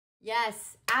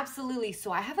Yes, absolutely.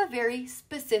 So I have a very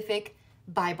specific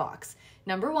buy box.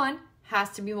 Number one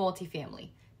has to be multifamily.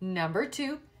 Number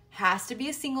two has to be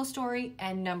a single story.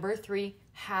 And number three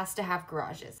has to have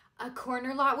garages. A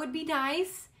corner lot would be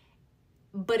nice,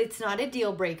 but it's not a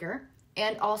deal breaker.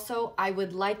 And also, I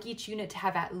would like each unit to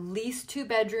have at least 2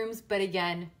 bedrooms, but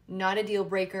again, not a deal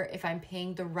breaker if I'm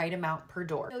paying the right amount per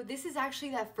door. So this is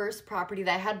actually that first property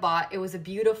that I had bought. It was I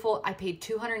paid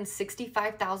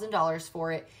 $265,000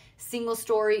 for it. Single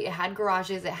story, it had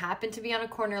garages, it happened to be on a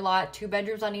corner lot, 2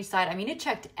 bedrooms on each side. I mean, it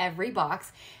checked every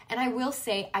box. And I will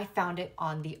say I found it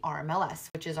on the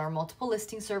RMLS, which is our multiple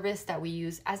listing service that we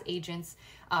use as agents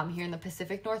here in the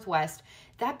Pacific Northwest.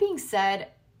 That being said,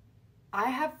 I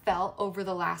have felt over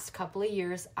the last couple of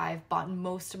years, I've bought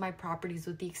most of my properties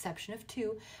with the exception of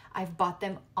 2. I've bought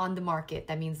them on the market.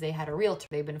 That means they had a realtor,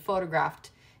 they've been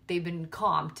photographed, they've been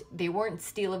comped. They weren't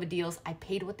steal of a deals. I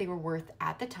paid what they were worth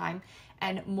at the time.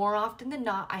 And more often than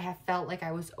not, I have felt like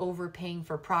I was overpaying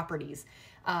for properties.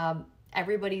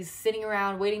 Everybody's sitting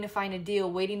around waiting to find a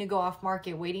deal, waiting to go off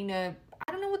market,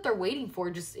 I don't know what they're waiting for.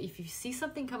 Just if you see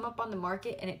something come up on the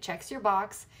market and it checks your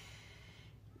box,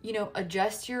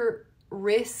 adjust your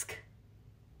risk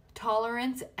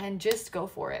tolerance and just go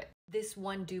for it. This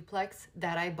one duplex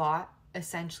that I bought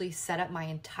essentially set up my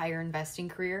entire investing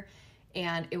career,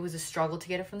 and it was a struggle to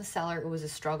get it from the seller. It was a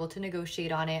struggle to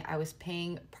negotiate on it. I was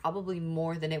paying probably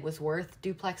more than it was worth.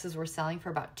 Duplexes were selling for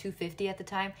about $250 at the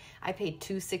time. I paid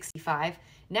 $265.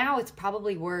 Now it's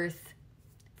probably worth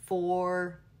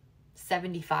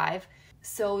 $475.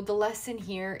 So the lesson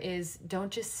here is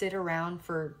don't just sit around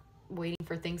waiting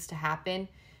for things to happen.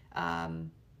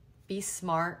 Be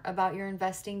smart about your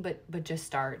investing, but just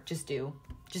start. Just do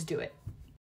it.